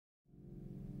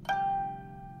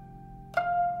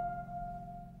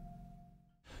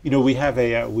You know, we have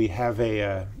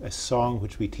a song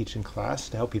which we teach in class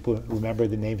to help people remember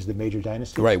the names of the major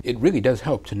dynasties. Right. It really does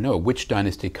help to know which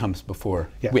dynasty comes before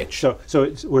which.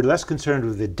 So we're less concerned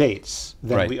with the dates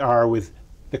than we are with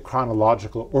the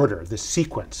chronological order, the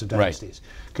sequence of dynasties.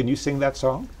 Right. Can you sing that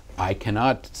song? I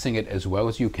cannot sing it as well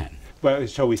as you can. Well,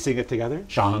 shall we sing it together?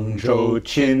 Shangzhou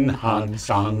Qin Han,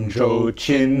 Shangzhou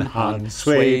Qin Han,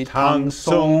 Sui Tang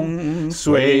Song,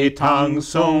 Sui Tang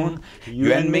Song,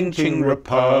 Yuan Ming Qing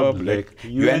Republic,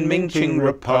 Yuan Ming Qing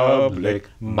Republic,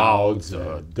 Mao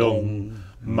Zedong,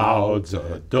 Mao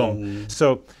Zedong.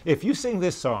 So if you sing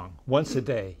this song once a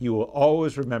day, you will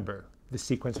always remember the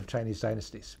sequence of Chinese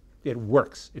dynasties. It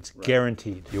works. It's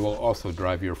guaranteed. You will also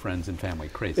drive your friends and family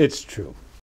crazy. It's true.